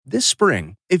This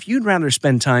spring, if you'd rather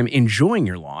spend time enjoying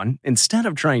your lawn instead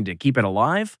of trying to keep it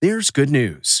alive, there's good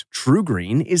news.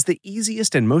 TruGreen is the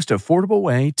easiest and most affordable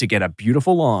way to get a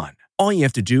beautiful lawn. All you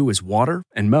have to do is water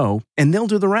and mow, and they'll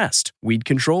do the rest. Weed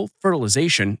control,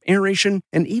 fertilization, aeration,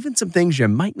 and even some things you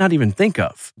might not even think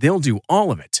of. They'll do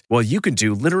all of it, while you can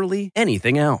do literally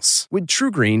anything else. With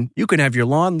TruGreen, you can have your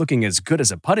lawn looking as good as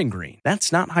a putting green.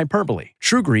 That's not hyperbole.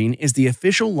 TruGreen is the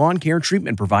official lawn care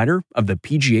treatment provider of the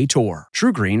PGA Tour.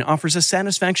 TruGreen offers a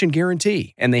satisfaction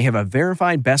guarantee, and they have a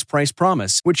verified best price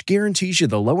promise, which guarantees you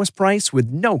the lowest price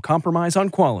with no compromise on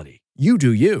quality. You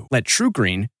do you. Let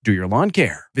TruGreen do your lawn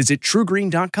care. Visit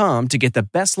TruGreen.com to get the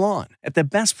best lawn at the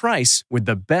best price with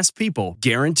the best people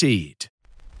guaranteed.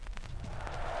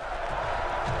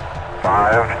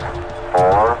 5,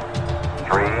 4,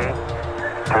 3,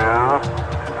 2,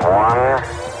 1,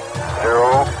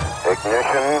 0,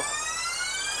 ignition.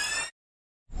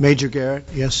 Major Garrett,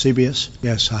 yes, CBS,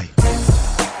 yes, hi.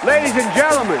 Ladies and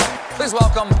gentlemen, please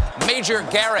welcome Major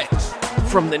Garrett.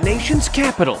 From the nation's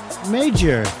capital.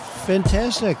 Major,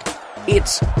 fantastic.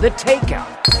 It's The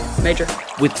Takeout. Major.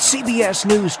 With CBS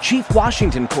News Chief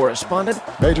Washington Correspondent.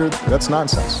 Major, that's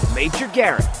nonsense. Major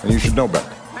Garrett. And you should know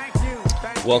better.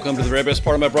 Welcome to the very best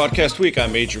part of my broadcast week.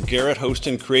 I'm Major Garrett, host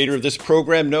and creator of this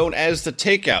program known as The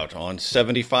Takeout on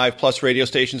 75 plus radio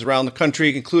stations around the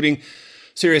country, including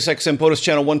SiriusXM POTUS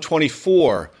Channel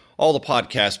 124, all the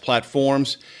podcast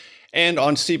platforms, and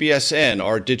on CBSN,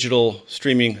 our digital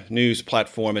streaming news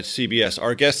platform at CBS.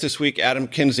 Our guest this week, Adam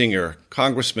Kinzinger,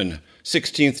 Congressman,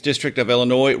 16th District of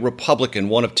Illinois, Republican,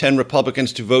 one of 10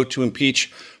 Republicans to vote to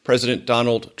impeach President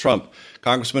Donald Trump.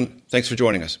 Congressman, thanks for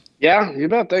joining us. Yeah, you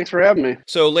bet. Thanks for having me.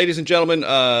 So, ladies and gentlemen,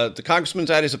 the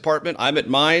congressman's at his apartment. I'm at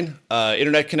mine.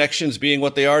 Internet connections being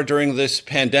what they are during this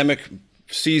pandemic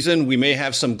season, we may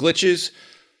have some glitches.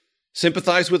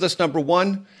 Sympathize with us, number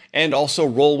one, and also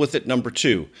roll with it, number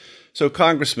two. So,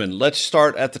 Congressman, let's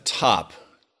start at the top.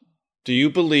 Do you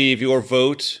believe your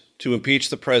vote to impeach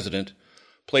the president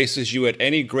places you at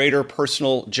any greater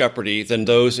personal jeopardy than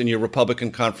those in your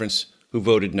Republican conference who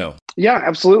voted no? Yeah,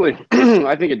 absolutely.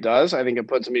 I think it does. I think it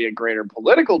puts me at greater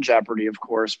political jeopardy, of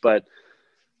course. But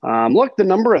look, the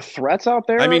number of threats out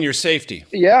there. I mean, your safety.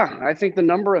 Yeah, I think the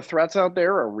number of threats out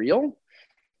there are real.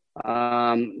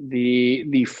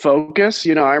 The focus,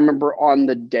 I remember on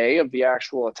the day of the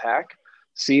actual attack,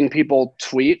 seeing people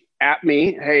tweet at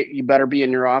me, hey, you better be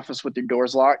in your office with your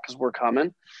doors locked because we're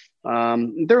coming.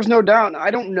 There's no doubt.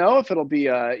 I don't know if it'll be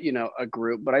a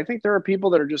group, but I think there are people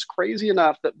that are just crazy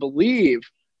enough that believe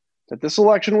that this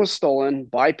election was stolen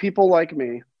by people like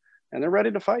me, and they're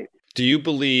ready to fight. Do you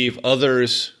believe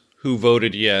others who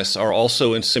voted yes are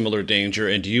also in similar danger?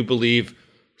 And do you believe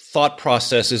thought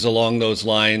processes along those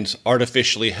lines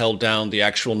artificially held down the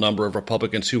actual number of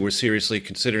Republicans who were seriously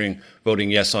considering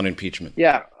voting yes on impeachment?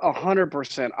 Yeah,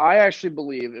 100%. I actually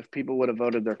believe if people would have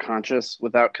voted their conscience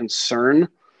without concern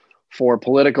for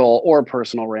political or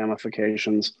personal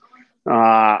ramifications,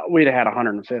 we'd have had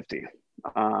 150.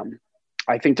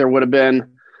 I think there would have been,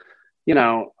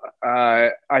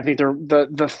 I think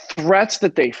the threats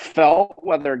that they felt,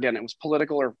 whether again it was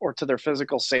political or to their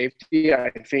physical safety,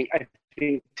 I think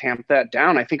tamped that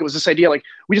down. I think it was this idea like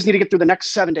we just need to get through the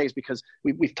next 7 days because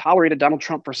we've tolerated Donald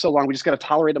Trump for so long. We just got to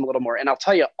tolerate him a little more. And I'll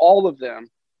tell you, all of them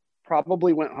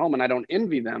probably went home, and I don't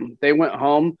envy them. They went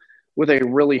home with a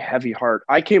really heavy heart.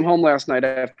 I came home last night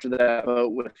after that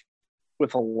vote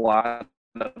with a lot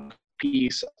of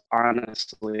peace,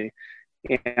 honestly,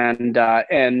 and I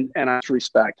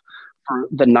respect for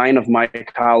the 9 of my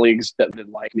colleagues that did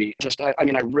like me. Those are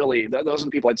the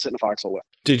people I'd sit in a foxhole with.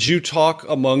 Did you talk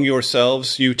among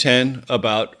yourselves, you 10,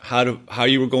 about how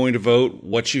you were going to vote,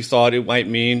 what you thought it might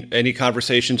mean? Any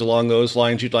conversations along those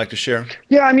lines you'd like to share?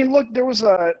 Yeah, look, there was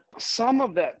some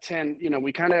of that 10,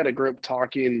 we kind of had a group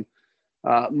talking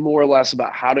more or less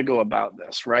about how to go about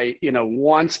this, right?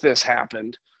 Once this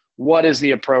happened, what is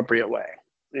the appropriate way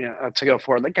to go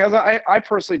forward? Because I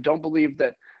personally don't believe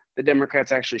that the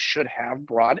Democrats actually should have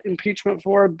brought impeachment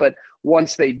forward, but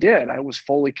once they did, I was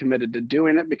fully committed to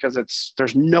doing it because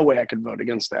there's no way I could vote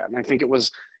against that. And I think it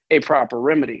was a proper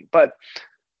remedy. But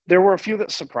there were a few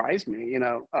that surprised me,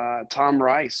 Tom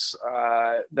Rice,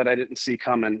 that I didn't see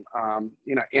coming.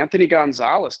 Anthony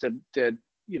Gonzalez did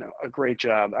a great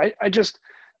job.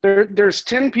 There's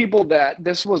 10 people that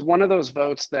this was one of those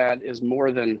votes that is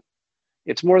more than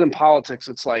politics.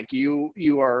 It's like you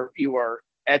are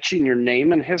etching your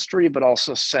name in history, but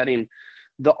also setting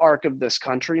the arc of this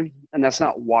country. And that's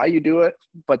not why you do it,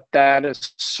 but that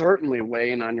is certainly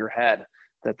weighing on your head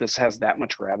that this has that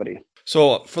much gravity.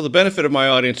 So for the benefit of my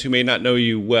audience who may not know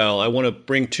you well, I want to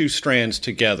bring two strands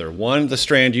together. One, the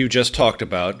strand you just talked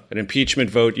about, an impeachment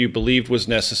vote you believed was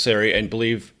necessary and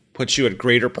believe puts you at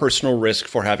greater personal risk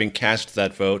for having cast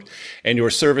that vote, and your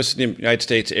service in the United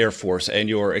States Air Force and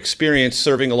your experience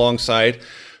serving alongside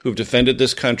who've defended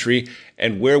this country,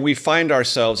 and where we find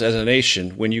ourselves as a nation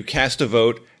when you cast a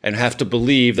vote and have to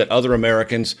believe that other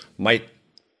Americans might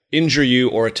injure you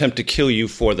or attempt to kill you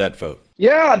for that vote.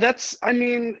 Yeah, it's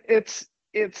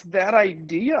that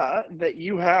idea that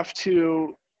you have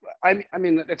to,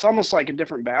 it's almost like a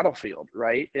different battlefield,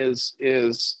 right? It's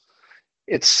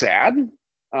sad.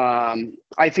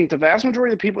 I think the vast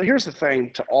majority of the people, here's the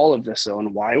thing to all of this though,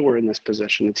 and why we're in this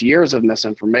position. It's years of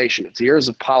misinformation. It's years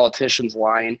of politicians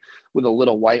lying with a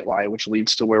little white lie, which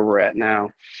leads to where we're at now.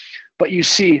 But you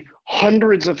see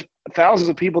hundreds of thousands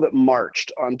of people that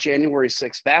marched on January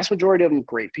 6th, vast majority of them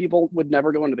great people, would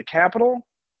never go into the Capitol,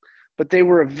 but they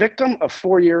were a victim of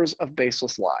 4 years of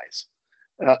baseless lies,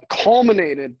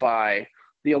 culminated by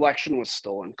the election was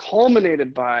stolen,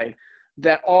 culminated by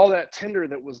that all that tinder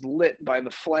that was lit by the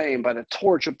flame, by the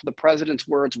torch of the president's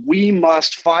words, "We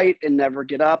must fight and never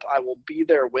get up. I will be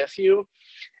there with you."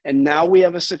 And now we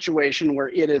have a situation where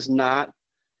it's not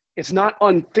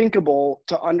unthinkable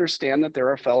to understand that there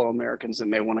are fellow Americans that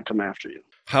may want to come after you.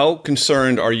 How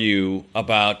concerned are you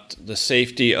about the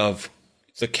safety of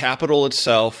the Capitol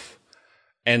itself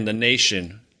and the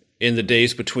nation in the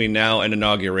days between now and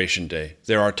Inauguration Day?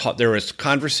 There is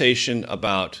conversation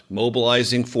about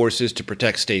mobilizing forces to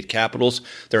protect state capitals.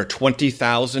 There are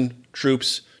 20,000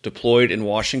 troops deployed in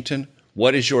Washington.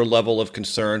 What is your level of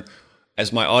concern?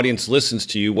 As my audience listens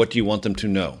to you, what do you want them to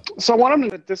know? So I want them to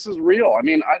know that this is real.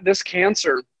 This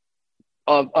cancer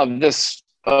of this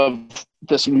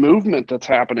movement that's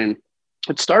happening,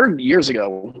 it started years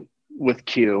ago with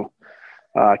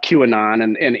QAnon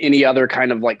and any other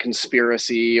kind of like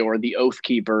conspiracy, or the Oath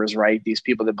Keepers, right? These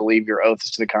people that believe your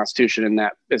oaths to the Constitution, and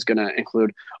that is going to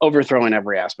include overthrowing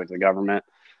every aspect of the government.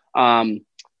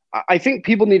 I think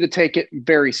people need to take it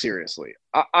very seriously.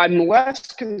 I'm less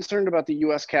concerned about the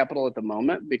U.S. Capitol at the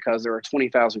moment because there are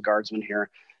 20,000 guardsmen here,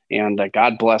 and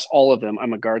God bless all of them.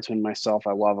 I'm a guardsman myself.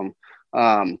 I love them.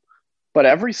 But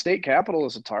every state capitol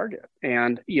is a target.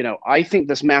 And, I think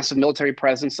this massive military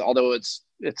presence, although it's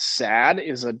sad,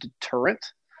 is a deterrent.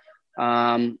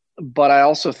 But I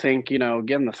also think,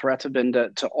 again, the threats have been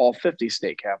to all 50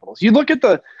 state capitals. You look at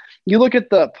the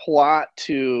plot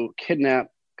to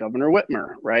kidnap Governor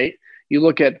Whitmer, right? You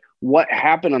look at what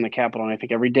happened on the Capitol, and I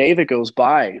think every day that goes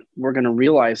by, we're going to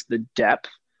realize the depth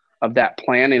of that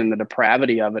planning and the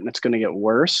depravity of it, and it's going to get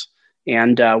worse.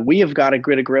 And we have got to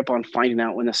get a grip on finding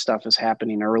out when this stuff is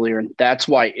happening earlier. And that's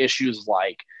why issues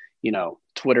like,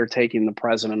 Twitter taking the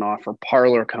president off or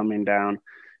Parler coming down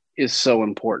is so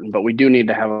important. But we do need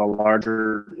to have a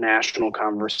larger national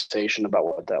conversation about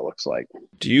what that looks like.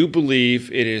 Do you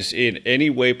believe it is in any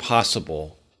way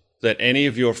possible that any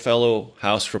of your fellow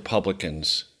House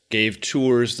Republicans gave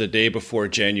tours the day before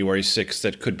January 6th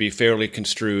that could be fairly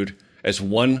construed, as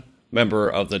one member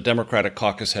of the Democratic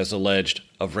caucus has alleged,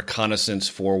 of reconnaissance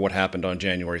for what happened on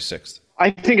January 6th?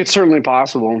 I think it's certainly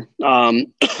possible. I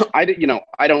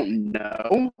don't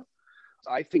know.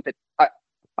 I think that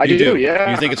I do. Yeah.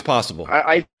 You think it's possible?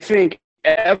 I think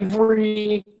if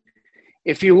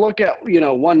you look at,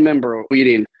 one member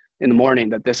tweeting in the morning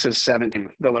that this is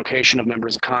 17, the location of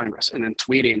members of Congress, and then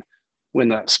tweeting when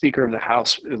the Speaker of the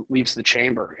House leaves the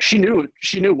chamber, she knew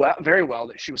very well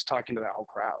that she was talking to that whole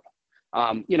crowd.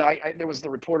 There was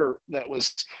the reporter that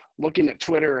was looking at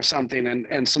Twitter or something,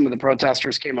 and some of the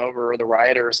protesters came over, or the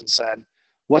rioters, and said,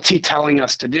 "What's he telling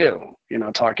us to do?"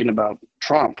 Talking about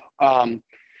Trump.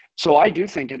 So I do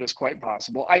think it is quite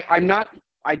possible. I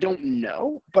don't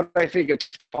know, but I think it's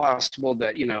possible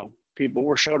that, people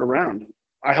were showed around.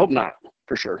 I hope not,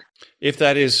 for sure. If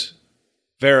that is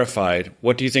verified,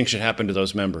 what do you think should happen to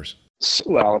those members?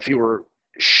 Well, if you were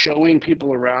showing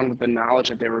people around with the knowledge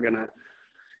that they were going to,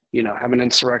 have an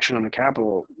insurrection on the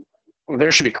Capitol, well,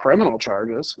 there should be criminal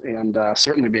charges and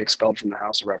certainly be expelled from the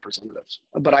House of Representatives.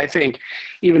 But I think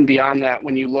even beyond that,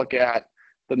 when you look at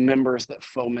the members that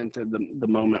fomented the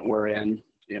moment we're in,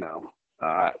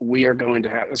 we are going to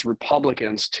have, as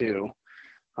Republicans too,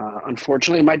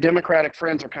 unfortunately, my Democratic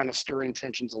friends are kind of stirring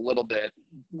tensions a little bit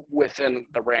within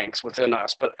the ranks, within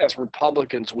us. But as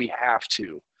Republicans, we have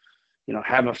to,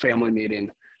 have a family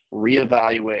meeting,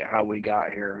 reevaluate how we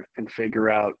got here, and figure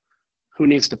out who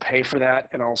needs to pay for that,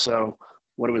 and also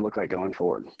what do we look like going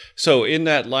forward. So in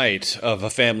that light of a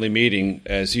family meeting,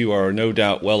 as you are no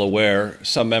doubt well aware,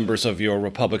 some members of your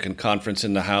Republican conference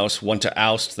in the House want to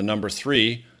oust the number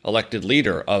 3 elected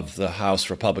leader of the House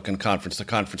Republican Conference, the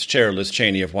conference chair, Liz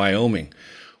Cheney of Wyoming.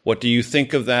 What do you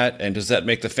think of that? And does that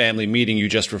make the family meeting you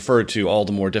just referred to all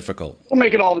the more difficult? We'll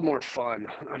make it all the more fun.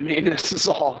 I mean, it's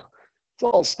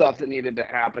all stuff that needed to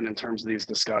happen in terms of these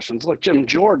discussions. Look, Jim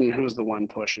Jordan, who was the one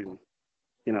pushing,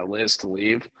 Liz to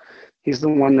leave, he's the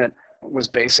one that was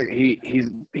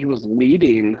he was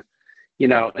leading,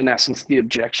 in essence, the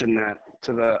objection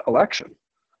to the election.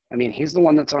 I mean, he's the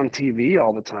one that's on TV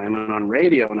all the time and on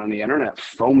radio and on the internet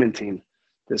fomenting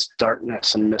this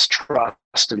darkness and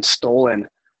mistrust and stolen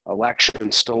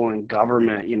election, stolen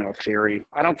government, theory.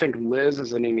 I don't think Liz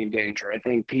is in any danger. I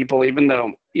think people, even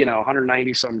though,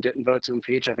 190 some didn't vote to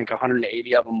impeach, I think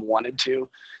 180 of them wanted to,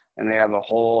 and they have a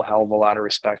whole hell of a lot of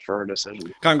respect for her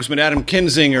decision. Congressman Adam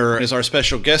Kinzinger is our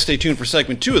special guest. Stay tuned for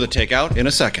segment 2 of The Takeout in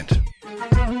a second.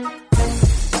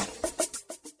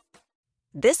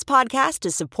 This podcast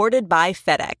is supported by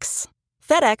FedEx.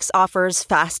 FedEx offers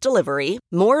fast delivery,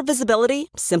 more visibility,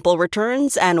 simple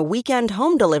returns, and weekend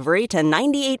home delivery to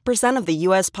 98% of the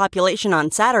U.S. population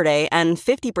on Saturday and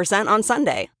 50% on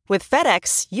Sunday. With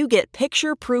FedEx, you get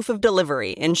picture proof of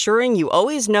delivery, ensuring you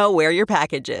always know where your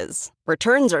package is.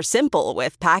 Returns are simple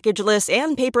with packageless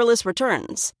and paperless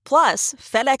returns. Plus,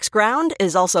 FedEx Ground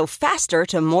is also faster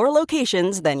to more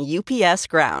locations than UPS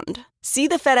Ground. See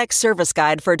the FedEx service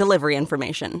guide for delivery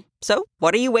information. So,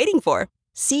 what are you waiting for?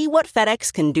 See what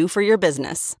FedEx can do for your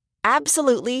business.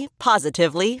 Absolutely,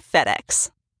 positively FedEx.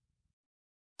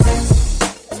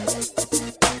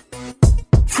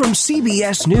 From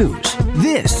CBS News,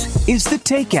 this is The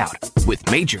Takeout with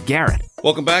Major Garrett.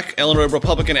 Welcome back. Illinois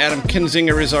Republican Adam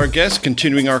Kinzinger is our guest,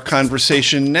 continuing our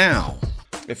conversation now.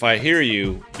 If I hear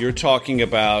you, you're talking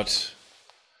about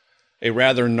a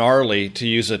rather gnarly, to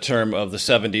use a term of the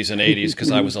 70s and 80s, because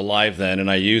I was alive then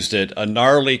and I used it, a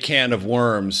gnarly can of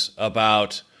worms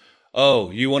about,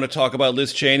 oh, you want to talk about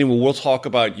Liz Cheney? Well, we'll talk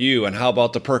about you, and how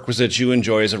about the perquisites you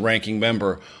enjoy as a ranking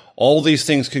member? All these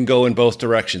things can go in both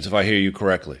directions, if I hear you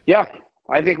correctly. Yeah,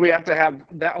 I think we have to have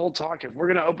that whole talk. If we're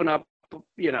going to open up,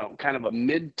 kind of a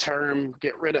midterm,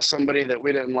 get rid of somebody that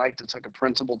we didn't like that took a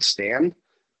principled stand,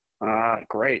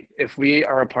 great. If we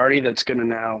are a party that's going to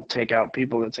now take out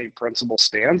people that take principled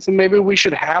stands, then maybe we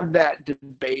should have that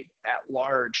debate at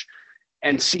large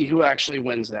and see who actually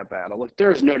wins that battle. Look,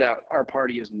 there's no doubt our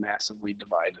party is massively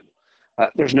divided.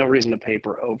 There's no reason to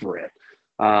paper over it.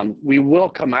 We will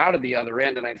come out of the other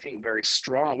end, and I think very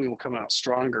strong. We will come out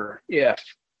stronger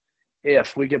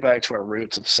if we get back to our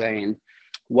roots of saying,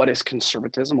 what is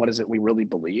conservatism? What is it we really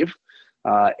believe?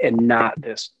 And not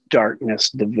this darkness,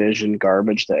 division,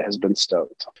 garbage that has been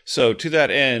stoked. So to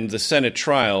that end, the Senate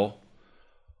trial,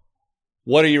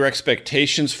 what are your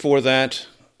expectations for that?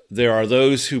 There are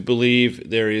those who believe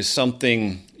there is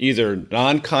something either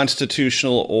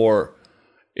non-constitutional or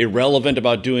irrelevant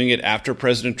about doing it after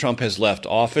President Trump has left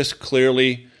office.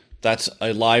 Clearly, that's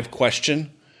a live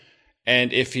question.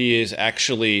 And if he is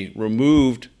actually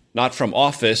removed, not from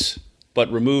office, but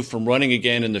removed from running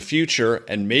again in the future,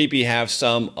 and maybe have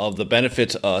some of the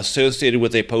benefits associated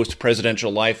with a post-presidential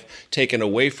life taken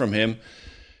away from him,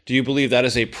 do you believe that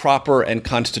is a proper and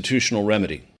constitutional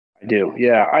remedy? I do,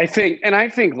 yeah. I think,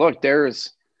 look,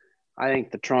 I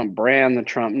think the Trump brand, the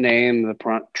Trump name,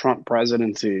 the Trump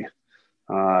presidency,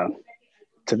 to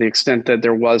the extent that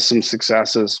there was some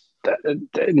successes, that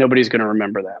nobody's going to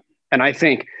remember that. And I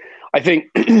think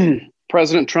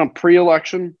President Trump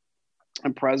pre-election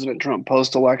and President Trump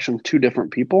post-election, two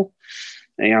different people.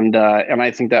 And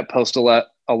I think that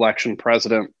post-election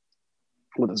president,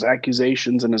 with his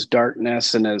accusations and his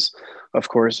darkness and his, of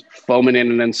course,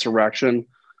 fomenting an insurrection,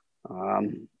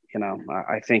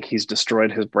 I think he's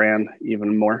destroyed his brand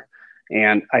even more.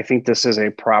 And I think this is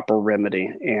a proper remedy,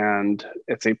 and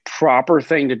it's a proper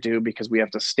thing to do, because we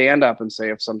have to stand up and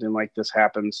say, if something like this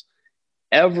happens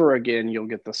ever again, you'll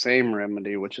get the same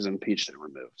remedy, which is impeached and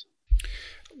removed.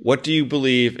 What do you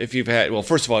believe, if you've had, well,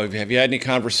 first of all, have you had any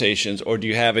conversations, or do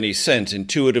you have any sense,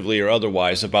 intuitively or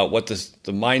otherwise, about what the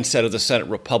mindset of the Senate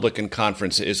Republican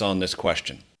Conference is on this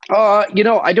question? I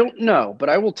don't know, but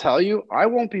I will tell you, I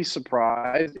won't be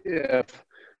surprised if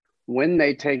when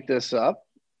they take this up,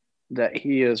 that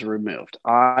he is removed.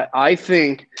 I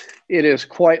think it is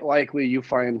quite likely you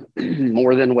find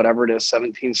more than whatever it is,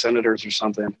 17 senators or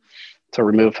something, to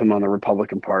remove him on the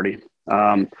Republican Party.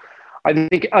 I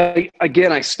think,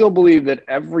 again, I still believe that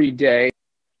every day,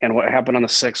 and what happened on the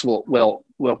 6th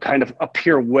will kind of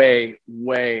appear way,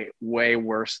 way, way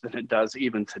worse than it does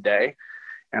even today.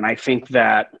 And I think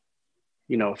that,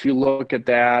 if you look at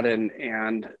that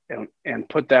and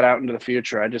put that out into the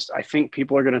future, I think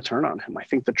people are going to turn on him. I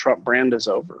think the Trump brand is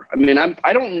over. I mean,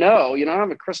 I don't know, I don't have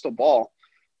a crystal ball,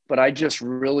 but I just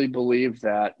really believe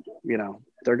that,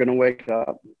 they're going to wake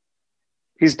up.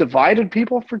 He's divided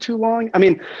people for too long. I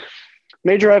mean,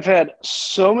 Major, I've had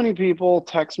so many people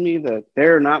text me that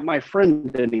they're not my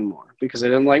friend anymore because they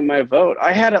didn't like my vote.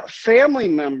 I had family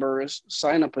members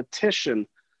sign a petition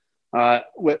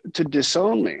to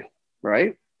disown me,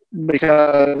 right?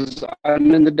 Because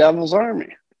I'm in the devil's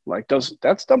army. Like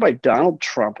that's done by Donald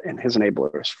Trump and his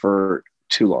enablers for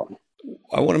too long.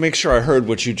 I want to make sure I heard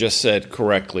what you just said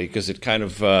correctly, because it kind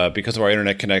of, because of our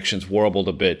internet connections, warbled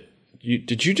a bit.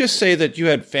 Did you just say that you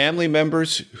had family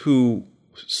members who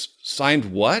signed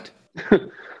what?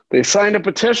 They signed a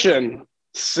petition,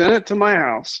 sent it to my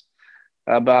house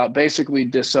about basically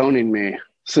disowning me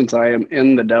since I am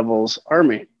in the devil's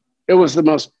army. It was the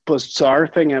most bizarre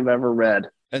thing I've ever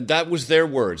read. And that was their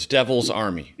words, devil's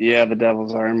army. Yeah, the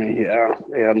devil's army, yeah.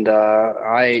 And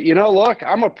look,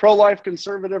 I'm a pro-life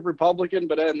conservative Republican,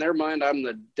 but in their mind, I'm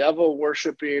the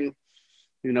devil-worshiping,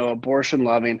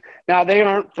 abortion-loving. Now, they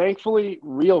aren't, thankfully,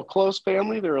 real close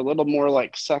family. They're a little more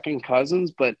like second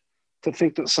cousins, but to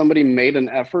think that somebody made an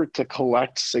effort to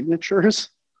collect signatures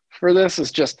for this is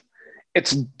just,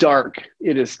 it's dark.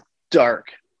 It is dark,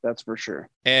 that's for sure.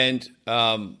 And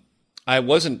I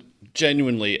wasn't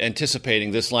genuinely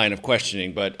anticipating this line of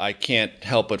questioning, but I can't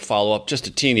help but follow up just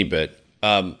a teeny bit.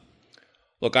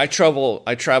 Look, I traveled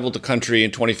the country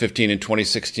in 2015 and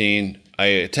 2016. I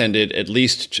attended at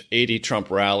least 80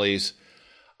 Trump rallies.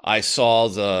 I saw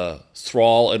the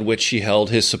thrall in which he held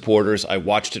his supporters. I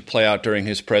watched it play out during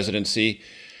his presidency.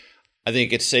 I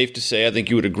think it's safe to say, I think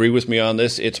you would agree with me on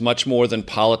this, it's much more than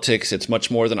politics. It's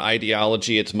much more than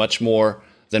ideology. It's much more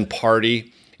than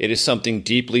party. It is something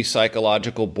deeply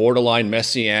psychological, borderline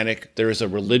messianic. There is a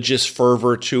religious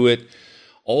fervor to it.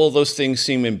 All of those things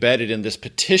seem embedded in this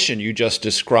petition you just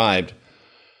described.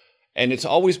 And it's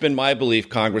always been my belief,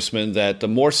 Congressman, that the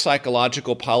more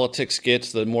psychological politics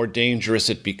gets, the more dangerous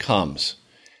it becomes.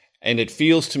 And it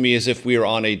feels to me as if we are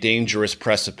on a dangerous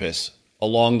precipice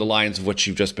along the lines of what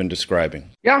you've just been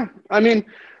describing. Yeah, I mean,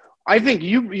 I think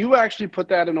you actually put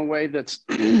that in a way that's,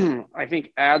 I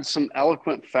think, adds some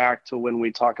eloquent fact to when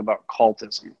we talk about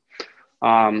cultism.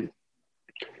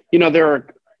 There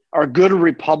are good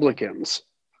Republicans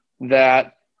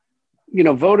that,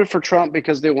 voted for Trump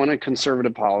because they wanted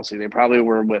conservative policy. They probably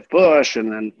were with Bush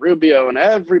and then Rubio and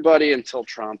everybody until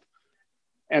Trump.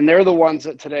 And they're the ones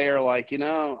that today are like,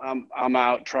 I'm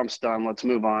out, Trump's done, let's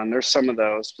move on. There's some of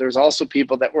those. There's also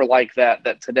people that were like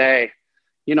that today,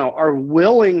 are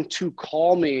willing to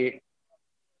call me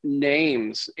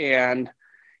names. And,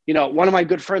 one of my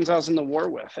good friends I was in the war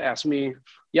with asked me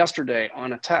yesterday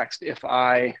on a text if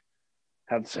I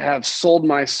have sold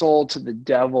my soul to the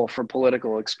devil for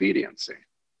political expediency.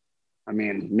 I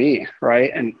mean, me,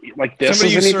 right? And like this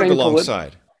somebody is you served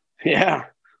alongside. Yeah,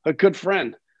 a good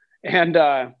friend. And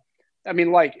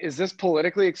is this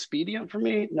politically expedient for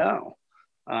me? No.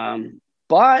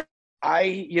 But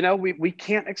we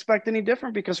can't expect any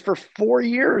different because for 4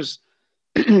 years,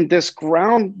 this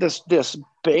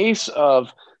base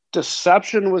of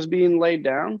deception was being laid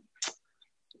down.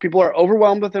 People are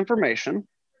overwhelmed with information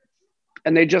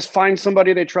and they just find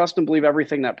somebody they trust and believe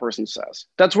everything that person says.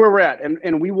 That's where we're at.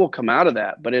 And we will come out of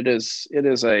that, but it is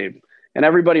and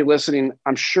everybody listening,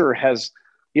 I'm sure has,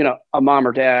 a mom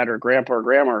or dad or grandpa or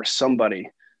grandma or somebody,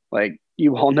 like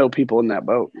you all know people in that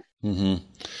boat. Mm-hmm.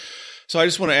 So I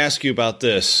just want to ask you about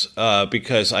this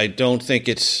because I don't think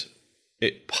it's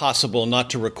possible not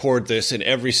to record this in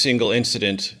every single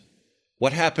incident.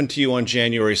 What happened to you on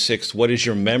January 6th? What is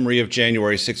your memory of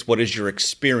January 6th? What is your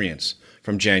experience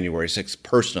from January 6th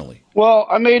personally? Well,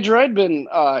 Major, I'd been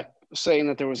saying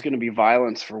that there was going to be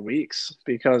violence for weeks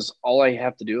because all I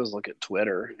have to do is look at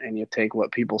Twitter and you take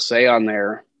what people say on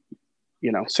there,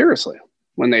 seriously.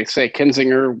 When they say,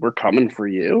 Kinzinger, we're coming for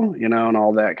you, and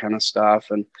all that kind of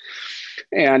stuff. And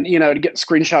to get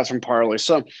screenshots from Parler.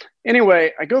 So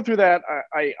anyway, I go through that.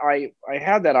 I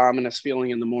had that ominous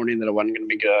feeling in the morning that it wasn't going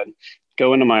to be good.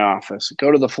 Go into my office,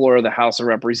 go to the floor of the House of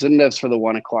Representatives for the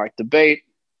 1:00 debate.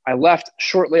 I left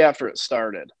shortly after it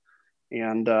started.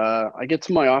 And I get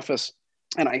to my office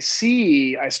and I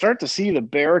start to see the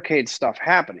barricade stuff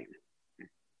happening.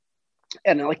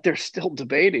 And they're still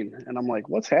debating. And I'm like,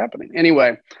 what's happening?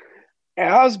 Anyway,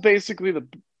 as basically the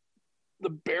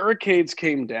barricades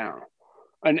came down,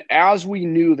 and as we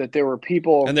knew that there were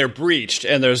people, and they're breached,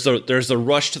 and there's the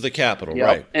rush to the Capitol, yep.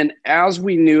 Right? And as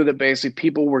we knew that basically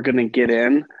people were going to get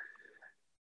in,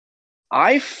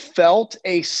 I felt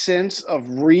a sense of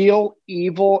real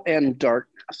evil and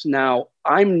darkness. Now,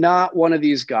 I'm not one of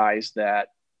these guys that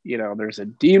there's a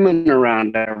demon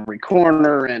around every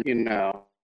corner, and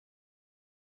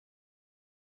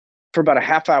for about a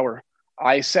half hour,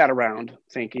 I sat around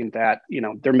thinking that,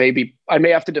 I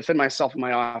may have to defend myself in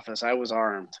my office. I was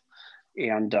armed.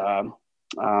 And,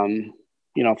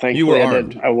 thankfully you were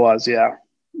armed. I was, yeah.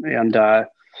 And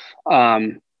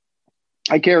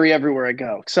I carry everywhere I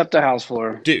go, except the house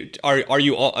floor. Dude, are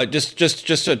you all just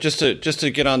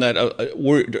to get on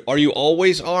that? Are you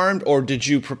always armed, or did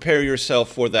you prepare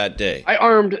yourself for that day? I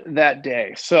armed that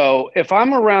day. So if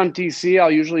I'm around DC, I'll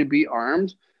usually be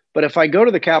armed. But if I go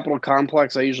to the Capitol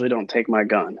complex, I usually don't take my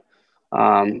gun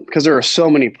because there are so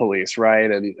many police,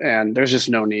 right? And there's just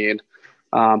no need.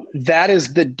 That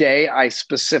is the day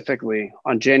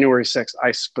on January 6th,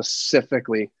 I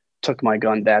specifically took my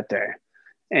gun that day.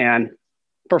 And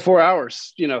for 4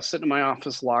 hours, sitting in my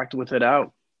office locked with it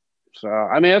out. So,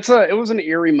 I mean, it was an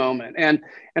eerie moment. And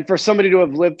for somebody to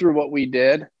have lived through what we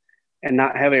did and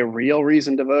not have a real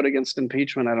reason to vote against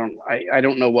impeachment, I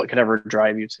don't know what could ever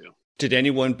drive you to. Did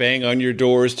anyone bang on your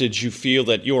doors? Did you feel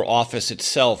that your office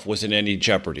itself was in any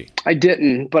jeopardy? I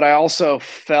didn't, but I also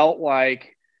felt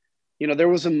like, there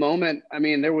was a moment,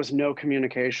 there was no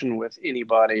communication with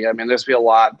anybody. There's be a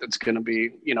lot that's going to be,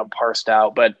 parsed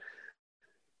out, but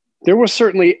there was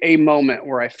certainly a moment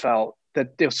where I felt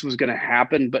that this was going to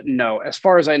happen, but no, as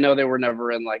far as I know, they were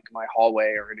never in like my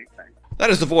hallway or anything. That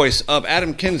is the voice of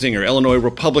Adam Kinzinger, Illinois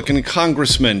Republican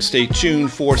congressman. Stay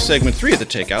tuned for segment 3 of The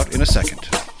Takeout in a second.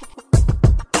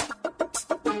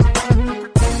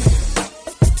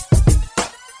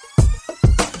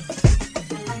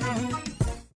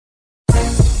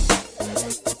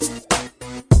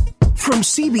 From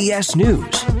CBS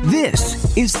News,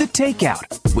 this is The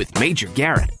Takeout with Major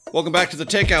Garrett. Welcome back to The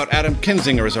Takeout. Adam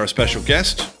Kinzinger is our special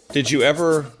guest. Did you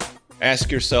ever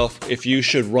ask yourself if you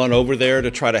should run over there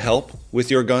to try to help with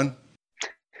your gun?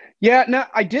 Yeah, no,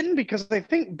 I didn't, because I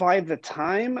think by the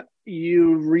time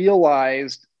you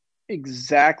realized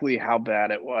exactly how bad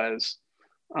it was,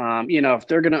 if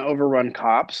they're going to overrun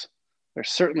cops, they're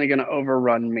certainly going to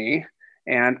overrun me.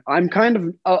 And I'm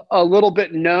kind of a little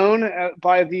bit known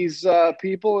by these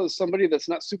people as somebody that's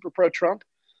not super pro-Trump.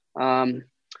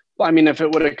 If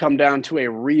it would have come down to a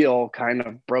real kind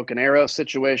of broken arrow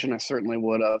situation, I certainly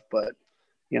would have. But,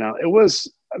 it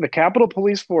was the Capitol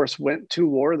Police Force went to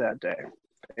war that day.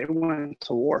 They went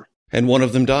to war. And one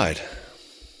of them died.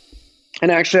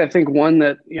 And actually, I think one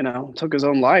that, took his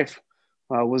own life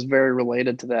was very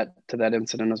related to that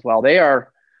incident as well.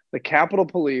 The Capitol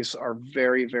Police are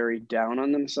very, very down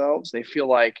on themselves. They feel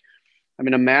like,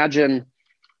 imagine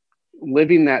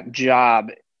living that job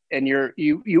and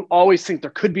you always think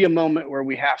there could be a moment where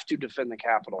we have to defend the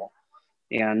Capitol.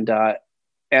 And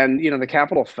the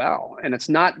Capitol fell, and it's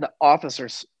not the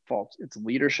officers' fault, it's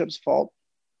leadership's fault.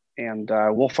 And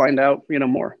we'll find out,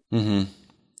 more. Mm-hmm.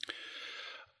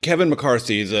 Kevin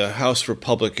McCarthy, the House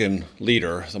Republican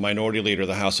leader, the minority leader of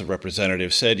the House of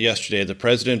Representatives, said yesterday the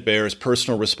president bears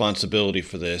personal responsibility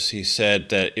for this. He said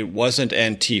that it wasn't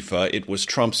Antifa, it was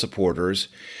Trump supporters.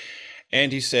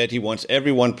 And he said he wants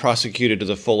everyone prosecuted to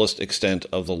the fullest extent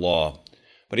of the law.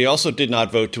 But he also did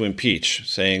not vote to impeach,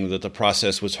 saying that the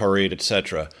process was hurried,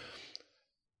 etc.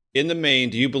 In the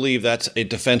main, do you believe that's a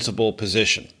defensible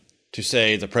position? To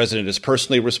say the president is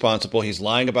personally responsible, he's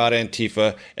lying about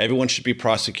Antifa, everyone should be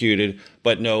prosecuted,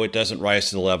 but no, it doesn't rise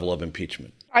to the level of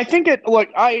impeachment. I think a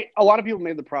lot of people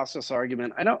made the process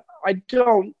argument. I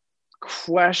don't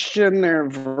question their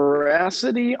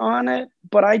veracity on it,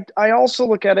 but I also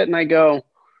look at it and I go,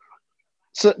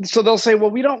 so they'll say, well,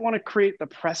 we don't want to create the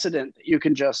precedent that you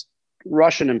can just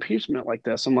rush an impeachment like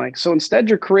this. I'm like, so instead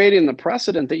you're creating the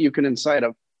precedent that you can incite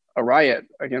a riot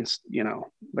against,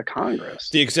 the Congress.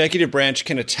 The executive branch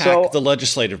can attack the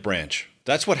legislative branch.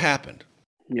 That's what happened.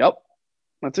 Yep.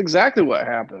 That's exactly what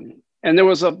happened. And there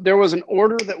was an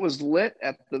order that was lit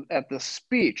at the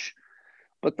speech,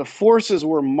 but the forces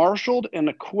were marshaled and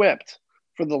equipped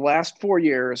for the last 4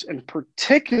 years, and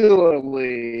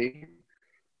particularly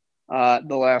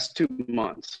the last 2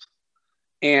 months.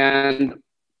 And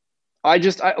I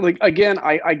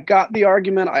got the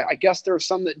argument. I guess there are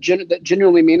some that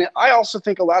genuinely mean it. I also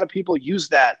think a lot of people use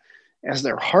that as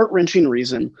their heart-wrenching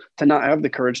reason to not have the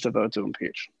courage to vote to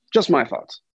impeach. Just my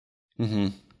thoughts. Mm-hmm.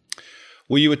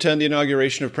 Will you attend the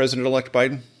inauguration of President-elect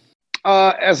Biden?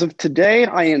 As of today,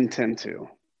 I intend to.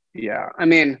 Yeah. I'm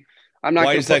not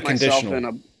going to put myself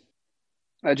in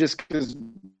just because,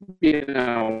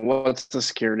 what's the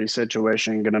security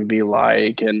situation going to be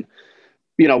like? And,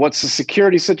 what's the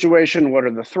security situation? What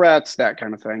are the threats? That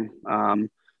kind of thing.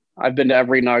 I've been to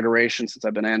every inauguration since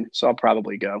I've been in, so I'll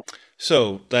probably go.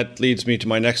 So that leads me to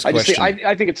my next question.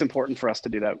 I think it's important for us to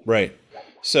do that. Right.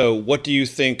 So what do you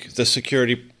think the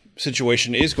security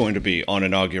situation is going to be on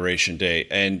Inauguration Day?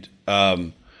 And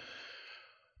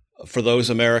for those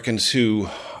Americans who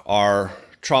are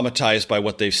traumatized by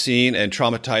what they've seen and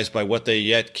traumatized by what they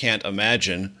yet can't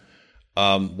imagine,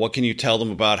 what can you tell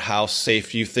them about how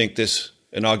safe you think this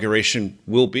inauguration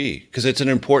will be? Because it's an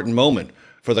important moment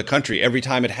for the country. Every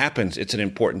time it happens, it's an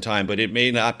important time, but it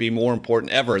may not be more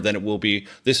important ever than it will be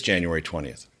this January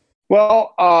 20th.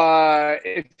 Well,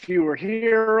 if you were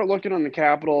here looking on the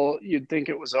Capitol, you'd think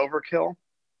it was overkill.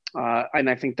 And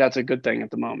I think that's a good thing at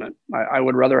the moment. I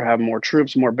would rather have more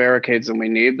troops, more barricades than we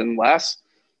need than less.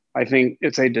 I think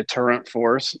it's a deterrent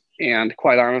force. And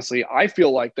quite honestly, I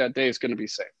feel like that day is going to be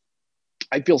safe.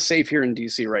 I feel safe here in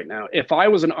DC right now. If I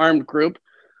was an armed group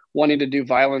wanting to do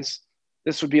violence,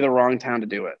 this would be the wrong town to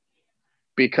do it,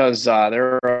 because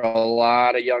there are a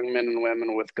lot of young men and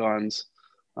women with guns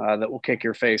that will kick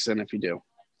your face in if you do.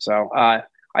 So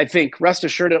I think rest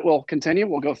assured it will continue.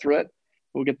 We'll go through it.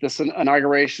 We'll get this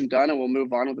inauguration done, and we'll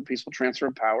move on with the peaceful transfer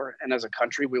of power. And as a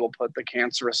country, we will put the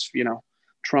cancerous,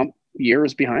 Trump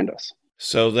years behind us.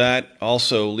 So that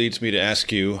also leads me to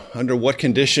ask you, under what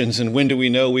conditions and when do we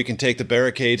know we can take the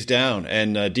barricades down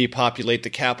and depopulate the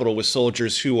Capitol with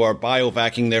soldiers who are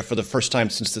biovacking there for the first time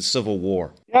since the Civil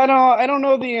War? Yeah, no, I don't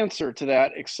know the answer to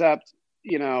that, except,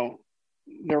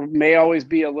 there may always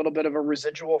be a little bit of a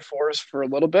residual force for a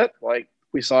little bit, like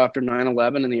we saw after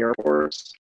 9/11 in the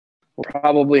airports. We'll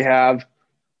probably have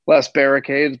less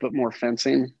barricades, but more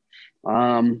fencing.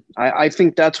 I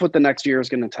think that's what the next year is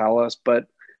going to tell us, but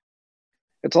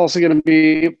it's also going to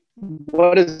be,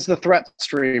 what is the threat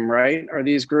stream, right? Are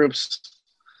these groups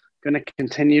going to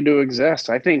continue to exist?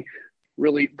 I think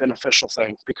really beneficial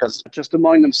thing, because just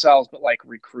among themselves, but like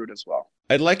recruit as well.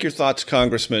 I'd like your thoughts,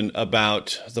 Congressman,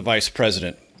 about the vice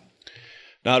president.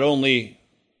 Not only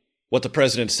what the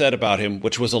president said about him,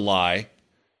 which was a lie,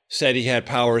 said he had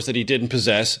powers that he didn't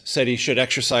possess, said he should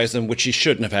exercise them, which he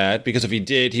shouldn't have had, because if he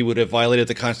did, he would have violated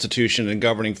the Constitution and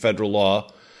governing federal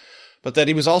law, but that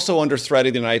he was also under threat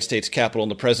of the United States Capitol,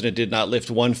 and the president did not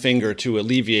lift one finger to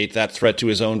alleviate that threat to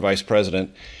his own vice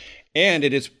president. And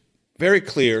it is very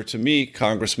clear to me,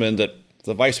 Congressman, that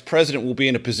the vice president will be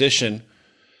in a position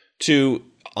to,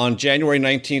 on January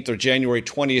 19th or January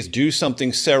 20th, do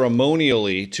something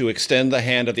ceremonially to extend the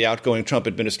hand of the outgoing Trump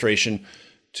administration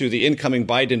to the incoming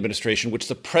Biden administration, which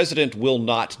the president will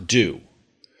not do.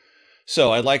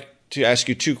 So I'd like to ask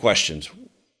you two questions.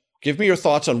 Give me your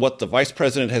thoughts on what the vice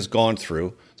president has gone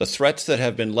through, the threats that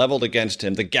have been leveled against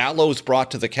him, the gallows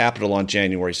brought to the Capitol on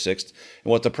January 6th,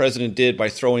 and what the president did by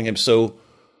throwing him so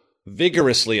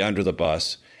vigorously under the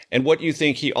bus, and what you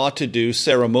think he ought to do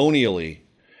ceremonially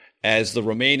as the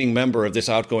remaining member of this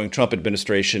outgoing Trump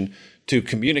administration to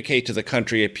communicate to the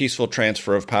country a peaceful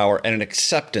transfer of power and an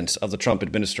acceptance of the Trump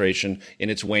administration in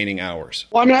its waning hours.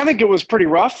 Well, I think it was pretty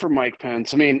rough for Mike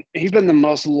Pence. He's been the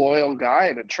most loyal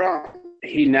guy to Trump.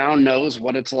 He now knows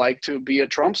what it's like to be a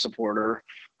Trump supporter,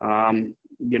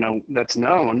 that's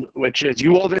known, which is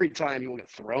you will every time you will get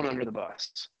thrown under the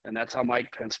bus. And that's how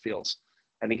Mike Pence feels.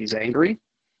 I think he's angry.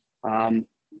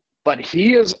 But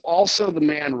he is also the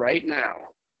man right now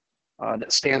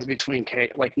that stands between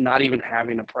not even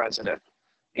having a president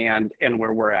and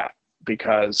where we're at.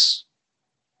 Because,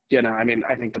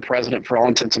 I think the president, for all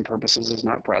intents and purposes, is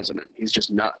not president. He's just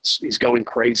nuts. He's going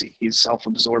crazy. He's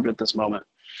self-absorbed at this moment.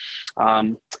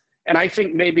 And I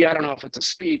think maybe, I don't know if it's a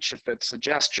speech, if it's a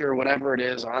gesture, whatever it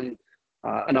is on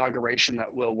inauguration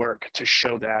that will work to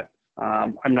show that.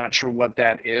 I'm not sure what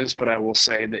that is, but I will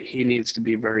say that he needs to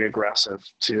be very aggressive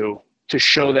to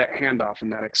show that handoff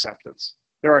and that acceptance.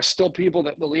 There are still people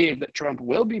that believe that Trump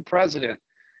will be president,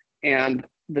 and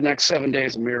the next 7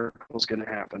 days, a miracle is going to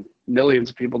happen. Millions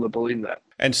of people that believe that.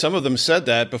 And some of them said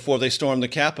that before they stormed the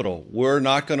Capitol. We're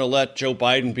not going to let Joe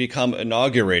Biden become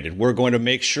inaugurated. We're going to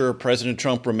make sure President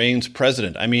Trump remains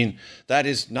president. That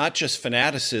is not just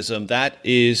fanaticism. That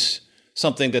is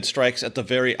something that strikes at the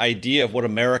very idea of what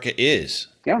America is.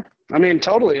 Yeah,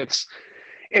 totally.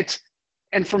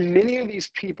 And for many of these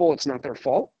people, it's not their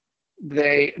fault.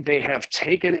 They have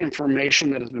taken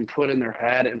information that has been put in their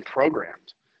head and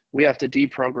programmed. We have to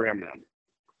deprogram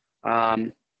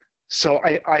them. So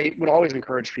I would always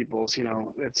encourage people,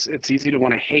 it's easy to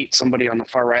want to hate somebody on the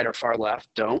far right or far left.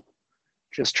 Don't.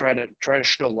 Just try to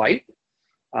show light.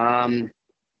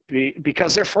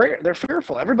 Because they're afraid. They're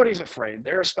fearful. Everybody's afraid.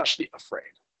 They're especially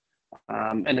afraid.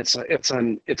 And it's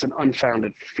an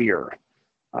unfounded fear.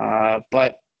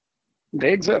 But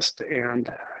they exist,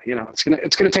 and it's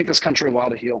gonna take this country a while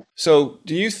to heal. So,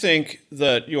 do you think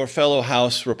that your fellow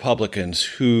House Republicans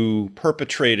who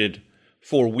perpetrated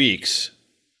for weeks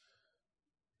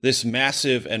this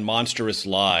massive and monstrous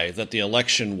lie that the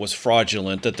election was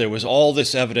fraudulent, that there was all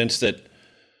this evidence that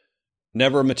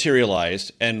never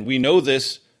materialized, and we know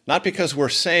this not because we're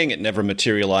saying it never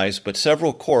materialized, but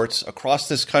several courts across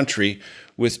this country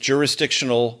with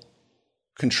jurisdictional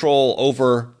control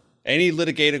over any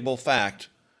litigatable fact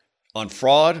on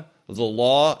fraud, the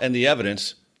law, and the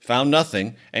evidence found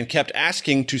nothing and kept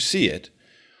asking to see it.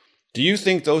 Do you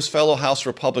think those fellow House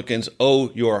Republicans owe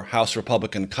your House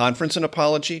Republican conference an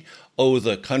apology, owe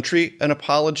the country an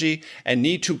apology, and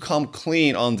need to come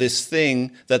clean on this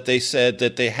thing that they said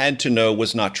that they had to know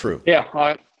was not true?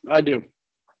 Yeah, I do.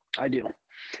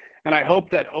 And I hope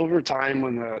that over time,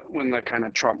 when the kind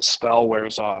of Trump spell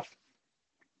wears off,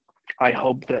 I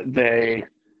hope that they,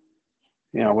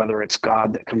 whether it's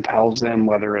God that compels them,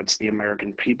 whether it's the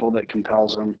American people that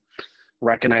compels them,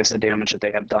 recognize the damage that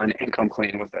they have done and come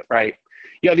clean with it, right?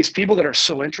 You have these people that are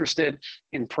so interested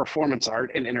in performance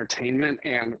art and entertainment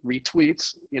and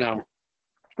retweets,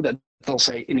 that they'll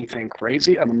say anything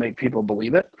crazy and make people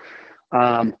believe it.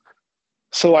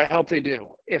 So I hope they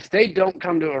do. If they don't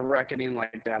come to a reckoning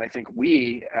like that, I think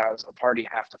we as a party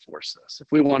have to force this.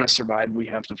 If we want to survive, we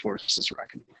have to force this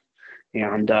reckoning.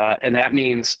 And that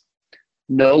means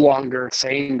no longer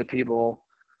saying to people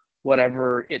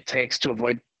whatever it takes to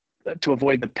avoid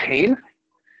the pain.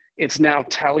 It's now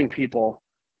telling people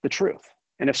the truth.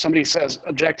 And if somebody says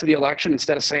object to the election,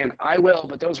 instead of saying I will,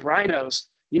 but those rhinos,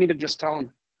 you need to just tell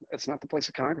them it's not the place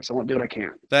of Congress. I won't do what I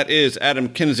can. That is Adam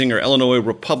Kinzinger, Illinois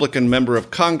Republican member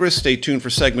of Congress. Stay tuned for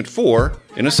segment 4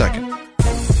 in a second.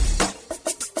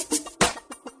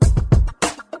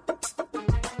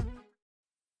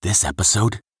 This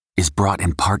episode is brought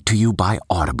in part to you by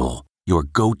Audible, your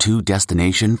go-to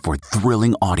destination for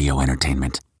thrilling audio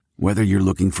entertainment. Whether you're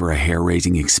looking for a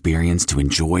hair-raising experience to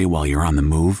enjoy while you're on the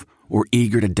move or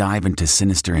eager to dive into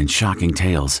sinister and shocking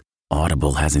tales,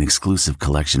 Audible has an exclusive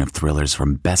collection of thrillers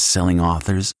from best-selling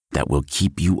authors that will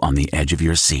keep you on the edge of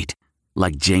your seat.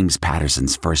 Like James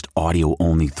Patterson's first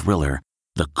audio-only thriller,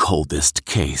 The Coldest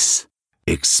Case.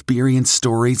 Experience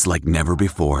stories like never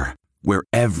before, where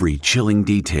every chilling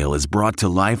detail is brought to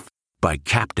life by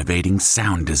captivating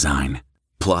sound design.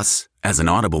 Plus, as an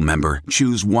Audible member,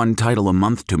 choose one title a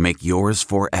month to make yours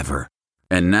forever.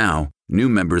 And now, new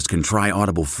members can try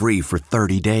Audible free for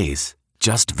 30 days.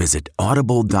 Just visit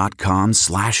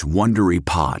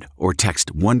audible.com/WonderyPod or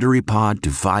text WonderyPod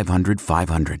to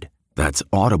 500-500. That's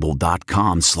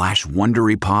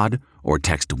audible.com/WonderyPod or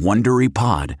text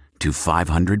WonderyPod to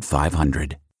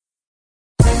 500-500.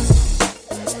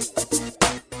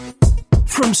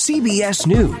 From CBS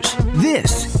News,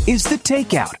 this is The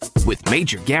Takeout with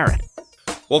Major Garrett.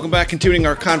 Welcome back, continuing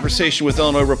our conversation with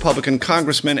Illinois Republican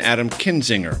Congressman Adam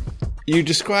Kinzinger. You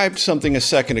described something a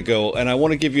second ago, and I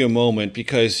want to give you a moment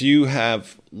because you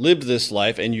have lived this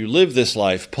life, and you live this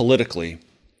life politically.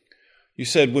 You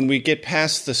said, when we get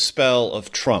past the spell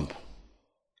of Trump,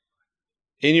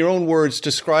 in your own words,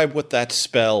 describe what that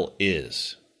spell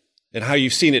is and how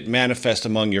you've seen it manifest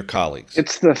among your colleagues.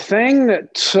 It's the thing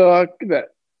that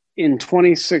in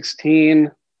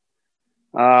 2016,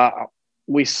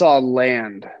 we saw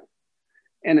land.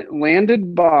 And it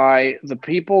landed by the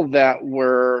people that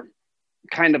were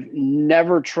kind of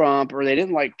never Trump, or they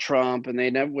didn't like Trump, and they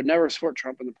would never support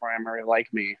Trump in the primary like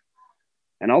me.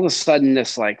 And all of a sudden,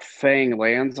 this thing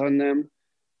lands on them,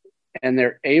 and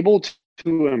they're able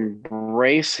to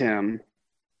embrace him,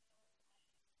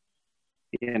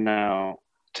 to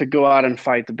go out and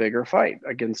fight the bigger fight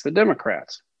against the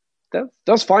Democrats. That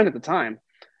was fine at the time.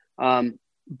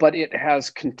 But it has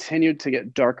continued to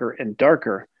get darker and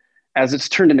darker as it's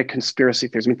turned into conspiracy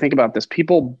theories. I mean, think about this.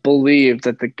 People believe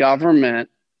that the government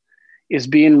is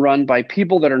being run by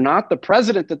people that are not the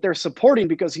president that they're supporting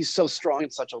because he's so strong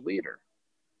and such a leader.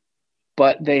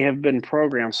 But they have been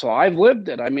programmed. So I've lived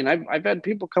it. I mean, I've had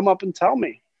people come up and tell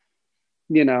me,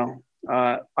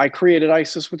 I created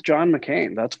ISIS with John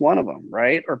McCain. That's one of them,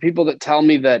 right? Or people that tell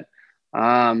me that,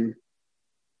 a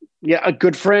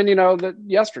good friend, that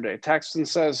yesterday texts and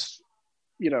says,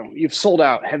 you've sold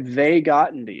out. Have they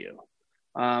gotten to you?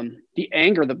 The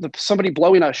anger, somebody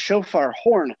blowing a shofar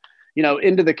horn,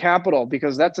 into the Capitol,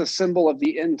 because that's a symbol of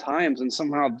the end times. And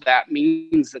somehow that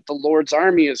means that the Lord's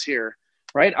army is here,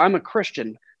 right? I'm a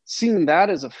Christian. Seeing that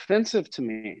is offensive to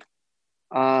me.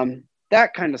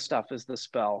 That kind of stuff is the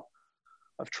spell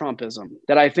of Trumpism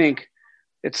that I think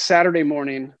it's Saturday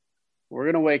morning. We're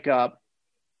going to wake up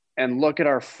and look at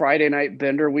our Friday night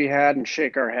bender we had and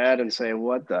shake our head and say,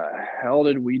 what the hell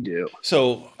did we do?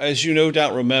 So, as you no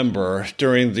doubt remember,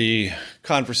 during the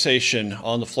conversation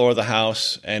on the floor of the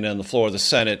House and on the floor of the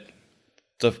Senate,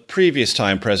 the previous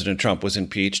time President Trump was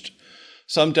impeached,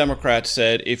 some Democrats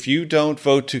said, if you don't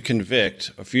vote to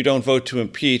convict, if you don't vote to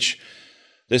impeach,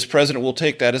 this president will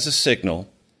take that as a signal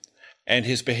and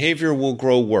his behavior will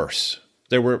grow worse.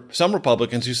 there were some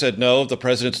Republicans who said, no, the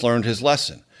president's learned his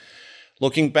lesson.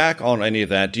 Looking back on any of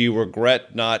that, do you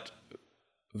regret not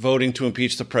voting to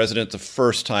impeach the president the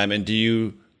first time? And do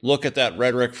you look at that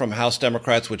rhetoric from House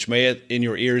Democrats, which may in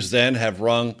your ears then have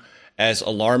rung as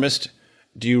alarmist?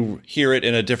 Do you hear it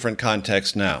in a different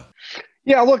context now?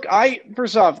 Yeah, look,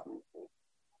 first off,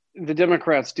 the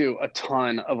Democrats do a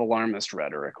ton of alarmist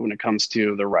rhetoric when it comes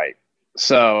to the right.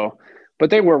 So, but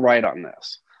they were right on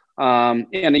this.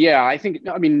 And yeah, I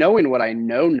mean, knowing what I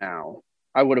know now,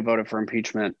 I would have voted for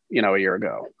impeachment, a year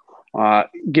ago.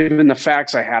 Given the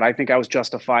facts I had, I think I was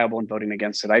justifiable in voting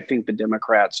against it. I think the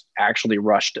Democrats actually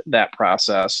rushed that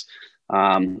process.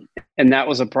 And that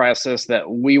was a process that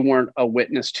we weren't a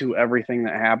witness to everything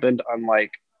that happened,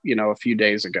 unlike, a few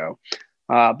days ago.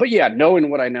 But yeah, knowing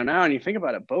what I know now, and you think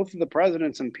about it, both of the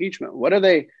president's impeachment, what are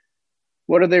they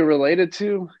related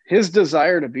to? His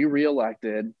desire to be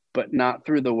reelected, but not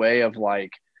through the way of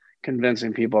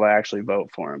convincing people to actually vote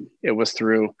for him. It was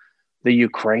through the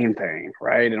Ukraine thing,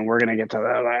 right? And we're going to get to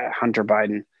that, Hunter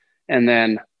Biden. And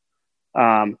then,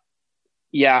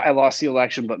 I lost the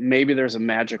election, but maybe there's a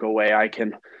magical way I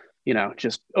can,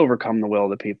 just overcome the will of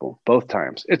the people both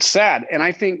times. It's sad. And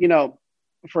I think,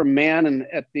 for a man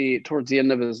and towards the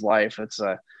end of his life, it's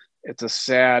a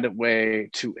sad way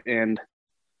to end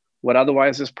what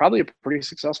otherwise is probably a pretty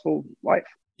successful life.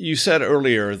 You said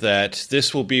earlier that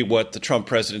this will be what the Trump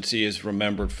presidency is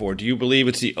remembered for. Do you believe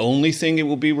it's the only thing it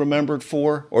will be remembered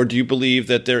for? Or do you believe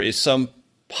that there is some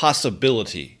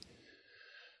possibility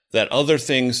that other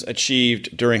things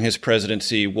achieved during his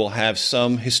presidency will have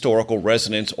some historical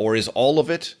resonance? Or is all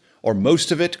of it or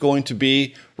most of it going to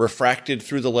be refracted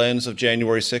through the lens of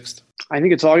January 6th? I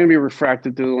think it's all going to be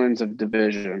refracted through the lens of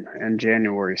division and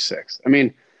January 6th. I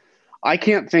mean, I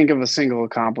can't think of a single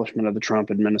accomplishment of the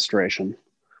Trump administration.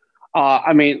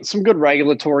 Some good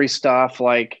regulatory stuff.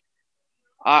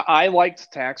 I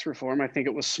liked tax reform. I think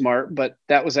it was smart, but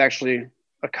that was actually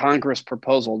a Congress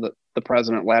proposal that the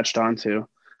president latched onto.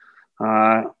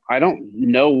 I don't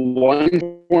know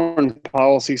one foreign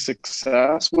policy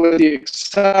success, with the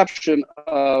exception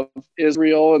of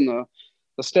Israel and the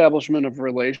establishment of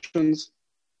relations.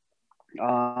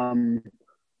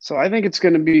 So I think it's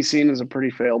going to be seen as a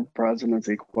pretty failed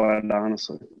presidency, quite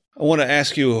honestly. I want to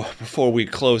ask you, before we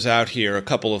close out here, a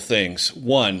couple of things.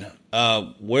 One,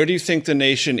 where do you think the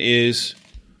nation is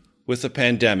with the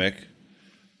pandemic?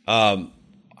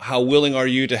 How willing are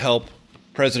you to help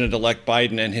President-elect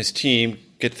Biden and his team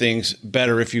get things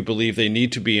better if you believe they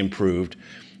need to be improved?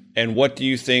 And what do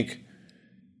you think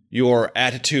your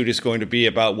attitude is going to be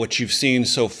about what you've seen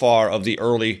so far of the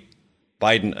early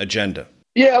Biden agenda?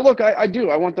 Yeah, look, I do.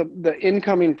 I want the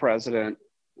incoming president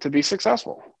to be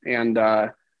successful. And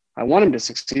I want him to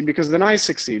succeed because then I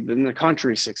succeed, then the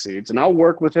country succeeds. And I'll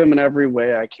work with him in every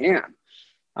way I can.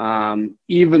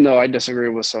 Even though I disagree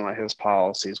with some of his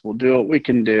policies, we'll do what we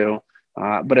can do.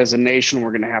 But as a nation,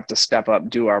 we're going to have to step up,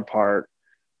 do our part,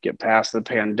 get past the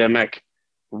pandemic,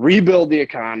 rebuild the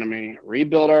economy,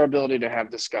 rebuild our ability to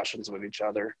have discussions with each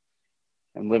other,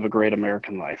 and live a great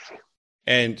American life.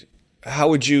 And how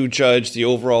would you judge the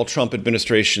overall Trump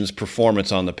administration's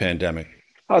performance on the pandemic?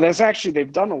 Oh,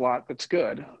 they've done a lot that's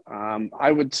good. I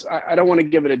don't want to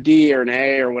give it a D or an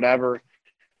A or whatever.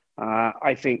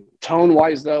 I think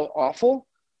tone-wise, though, awful.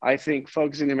 I think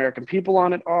focusing the American people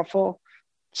on it, awful.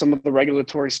 Some of the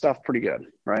regulatory stuff, pretty good,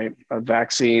 right? A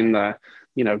vaccine,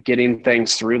 getting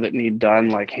things through that need done,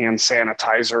 like hand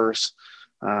sanitizers,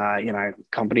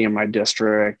 company in my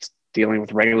district dealing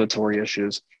with regulatory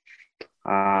issues.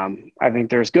 I think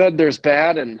there's good, there's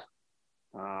bad, and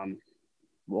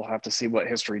we'll have to see what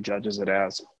history judges it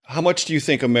as. How much do you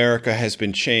think America has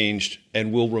been changed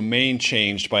and will remain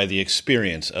changed by the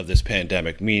experience of this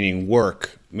pandemic, meaning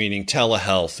work, meaning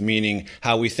telehealth, meaning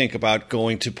how we think about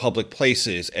going to public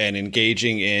places and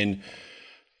engaging in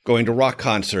going to rock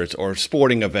concerts or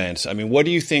sporting events? I mean, what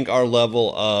do you think our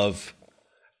level of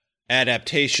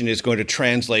adaptation is going to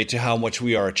translate to how much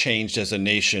we are changed as a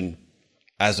nation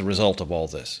as a result of all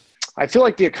this? I feel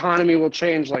like the economy will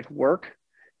change, like work.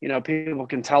 People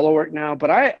can telework now, but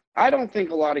I don't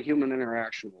think a lot of human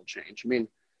interaction will change. I mean,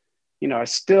 I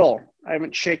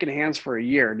haven't shaken hands for a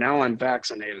year. Now I'm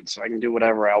vaccinated, so I can do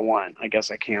whatever I want. I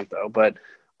guess I can't though, but,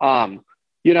 I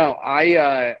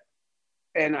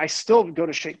still go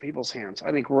to shake people's hands.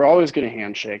 I think we're always going to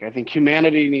handshake. I think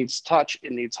humanity needs touch.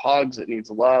 It needs hugs. It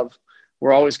needs love.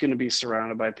 We're always going to be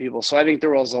surrounded by people. So I think there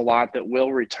was a lot that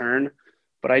will return,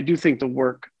 but I do think the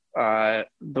work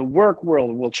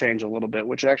world will change a little bit,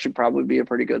 which actually probably be a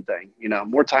pretty good thing.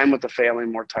 More time with the family,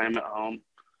 more time at home.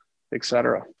 et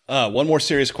cetera. One more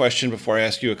serious question before I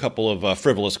ask you a couple of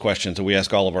frivolous questions that we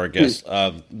ask all of our guests.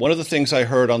 One of the things I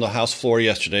heard on the House floor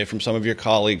yesterday from some of your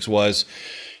colleagues was,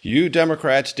 you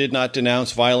Democrats did not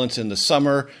denounce violence in the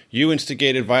summer. You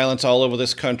instigated violence all over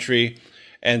this country,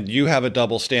 and you have a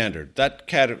double standard.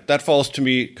 That falls to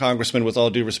me, Congressman, with all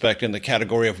due respect, in the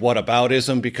category of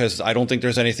whataboutism, because I don't think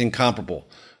there's anything comparable.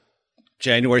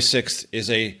 January 6th is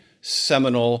a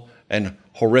seminal and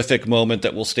horrific moment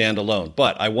that will stand alone.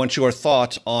 But I want your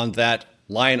thoughts on that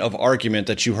line of argument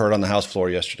that you heard on the House floor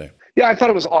yesterday. Yeah, I thought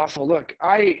it was awful. Look,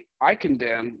 I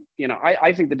condemn,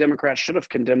 I think the Democrats should have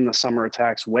condemned the summer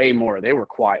attacks way more. They were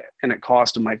quiet, and it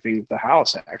cost them, I think, the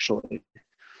House, actually,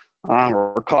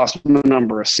 or cost them a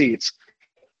number of seats.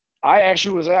 I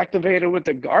actually was activated with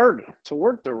the Guard to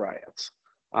work the riots.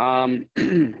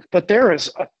 But there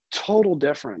is a total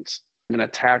difference in an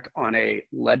attack on a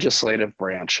legislative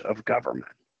branch of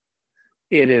government.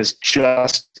 It is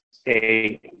just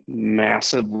a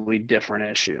massively different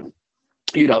issue.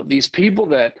 These people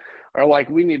that are like,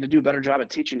 we need to do a better job at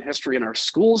teaching history in our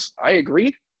schools, I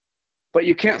agree. But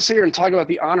you can't sit here and talk about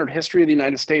the honored history of the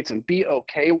United States and be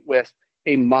okay with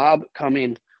a mob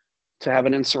coming to have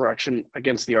an insurrection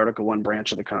against the Article I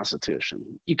branch of the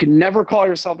Constitution. You can never call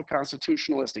yourself a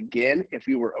constitutionalist again if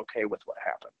you were okay with what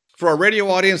happened. For our radio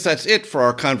audience, that's it for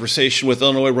our conversation with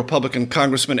Illinois Republican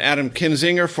Congressman Adam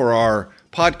Kinzinger. For our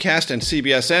podcast and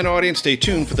CBSN audience, stay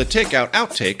tuned for the Takeout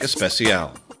Outtake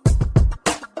Especial.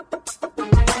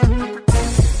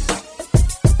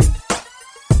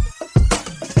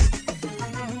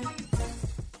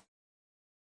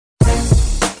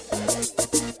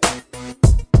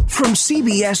 From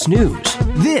CBS News,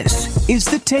 this is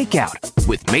The Takeout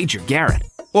with Major Garrett.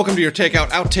 Welcome to your Takeout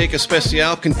Outtake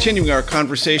Especial, continuing our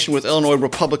conversation with Illinois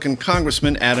Republican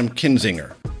Congressman Adam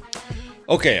Kinzinger.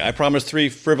 Okay, I promised 3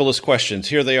 frivolous questions.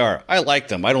 Here they are. I like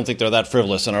them. I don't think they're that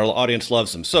frivolous, and our audience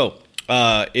loves them. So,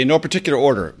 in no particular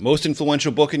order, most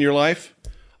influential book in your life,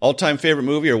 all-time favorite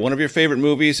movie, or one of your favorite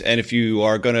movies, and if you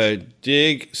are going to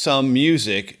dig some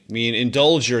music,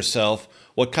 indulge yourself,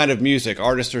 what kind of music,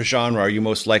 artist, or genre are you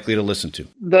most likely to listen to?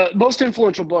 The most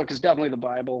influential book is definitely the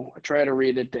Bible. I try to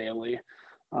read it daily.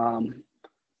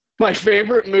 My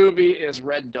favorite movie is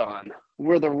Red Dawn,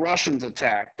 where the Russians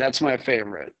attack. That's my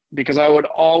favorite, because I would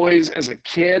always, as a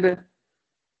kid,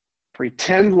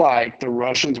 pretend like the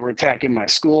Russians were attacking my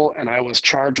school, and I was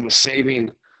charged with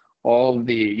saving all of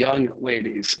the young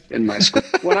ladies in my school.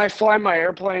 When I fly my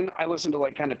airplane, I listen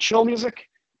to kind of chill music.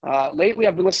 Lately,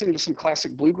 I've been listening to some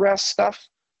classic bluegrass stuff,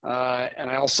 and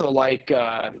I also like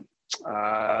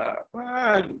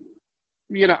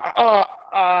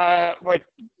like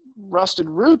Rusted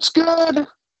Roots good.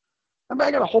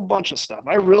 I got a whole bunch of stuff.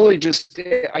 I really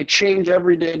I change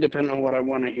every day depending on what I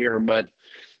want to hear, but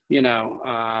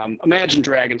Imagine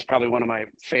Dragons probably one of my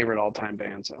favorite all-time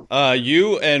bands. So.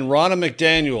 You and Ronna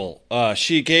McDaniel,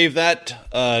 she gave that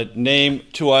name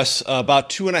to us about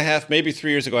 2.5, maybe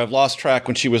 3 years ago. I've lost track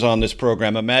when she was on this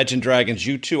program. Imagine Dragons,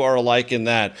 you two are alike in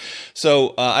that.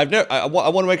 So I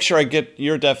want to make sure I get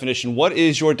your definition. What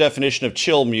is your definition of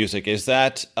chill music? Is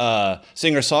that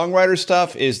singer-songwriter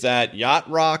stuff? Is that yacht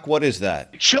rock? What is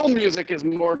that? Chill music is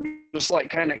more just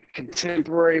kind of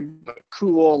contemporary but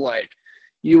cool,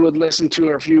 you would listen to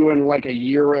her if you were in a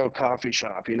Euro coffee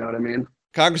shop. You know what I mean?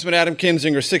 Congressman Adam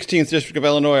Kinzinger, 16th District of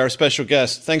Illinois, our special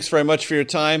guest. Thanks very much for your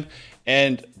time.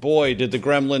 And boy, did the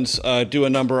Gremlins do a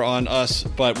number on us,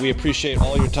 but we appreciate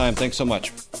all your time. Thanks so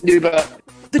much. You bet.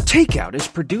 The Takeout is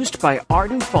produced by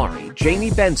Arden Farhi,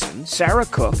 Jamie Benson, Sarah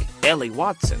Cook, Ellie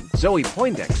Watson, Zoe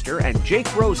Poindexter, and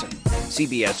Jake Rosen.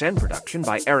 CBSN production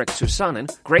by Eric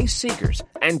Susanen, Grace Seegers,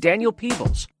 and Daniel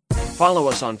Peebles. Follow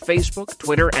us on Facebook,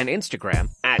 Twitter, and Instagram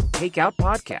at Takeout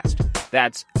Podcast.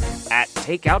 That's at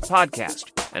Takeout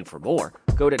Podcast. And for more,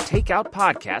 go to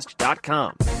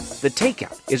takeoutpodcast.com. The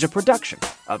Takeout is a production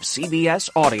of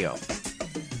CBS Audio.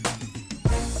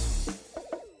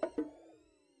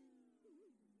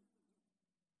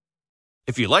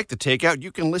 If you like The Takeout,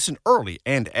 you can listen early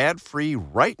and ad-free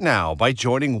right now by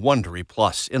joining Wondery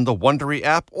Plus in the Wondery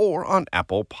app or on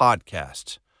Apple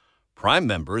Podcasts. Prime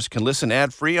members can listen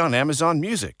ad-free on Amazon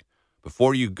Music.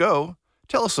 Before you go,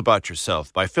 tell us about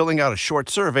yourself by filling out a short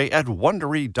survey at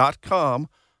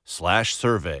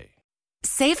Wondery.com/survey.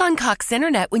 Save on Cox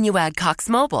Internet when you add Cox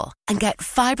Mobile and get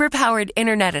fiber-powered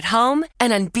internet at home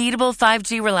and unbeatable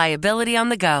 5G reliability on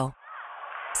the go.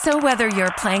 So whether you're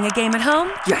playing a game at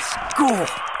home, yes, goal,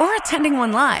 or attending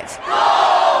one live,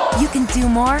 goal! You can do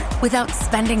more without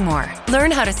spending more. Learn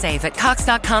how to save at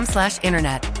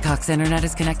Cox.com/internet. Cox Internet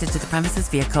is connected to the premises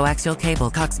via coaxial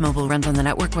cable. Cox Mobile runs on the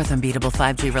network with unbeatable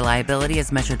 5G reliability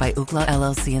as measured by Ookla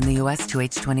LLC in the U.S.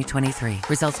 2H 2023.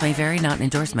 Results may vary, not an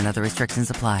endorsement. Other restrictions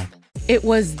apply. It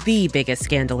was the biggest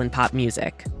scandal in pop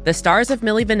music. The stars of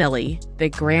Milli Vanilli, the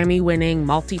Grammy-winning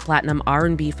multi-platinum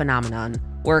R&B phenomenon,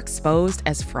 were exposed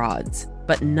as frauds.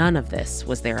 But none of this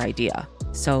was their idea.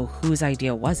 So whose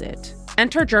idea was it?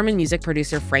 Enter German music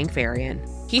producer Frank Farian.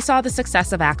 He saw the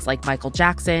success of acts like Michael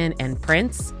Jackson and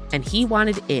Prince, and he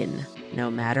wanted in,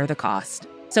 no matter the cost.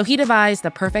 So he devised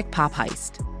the perfect pop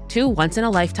heist. Two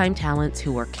once-in-a-lifetime talents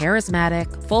who were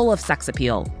charismatic, full of sex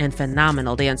appeal, and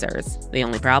phenomenal dancers. The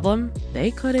only problem?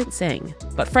 They couldn't sing.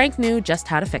 But Frank knew just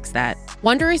how to fix that.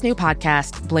 Wondery's new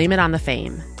podcast, Blame It on the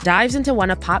Fame, dives into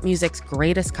one of pop music's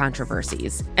greatest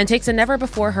controversies and takes a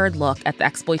never-before-heard look at the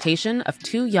exploitation of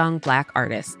two young Black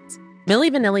artists.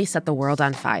 Milli Vanilli set the world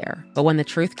on fire, but when the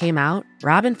truth came out,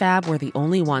 Rob and Fab were the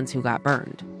only ones who got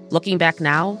burned. Looking back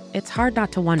now, it's hard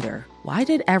not to wonder, why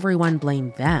did everyone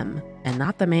blame them and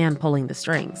not the man pulling the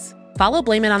strings? Follow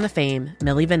Blame It on the Fame,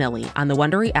 Milli Vanilli, on the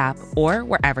Wondery app or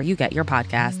wherever you get your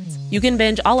podcasts. You can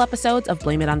binge all episodes of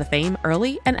Blame It on the Fame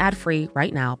early and ad-free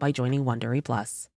right now by joining Wondery Plus.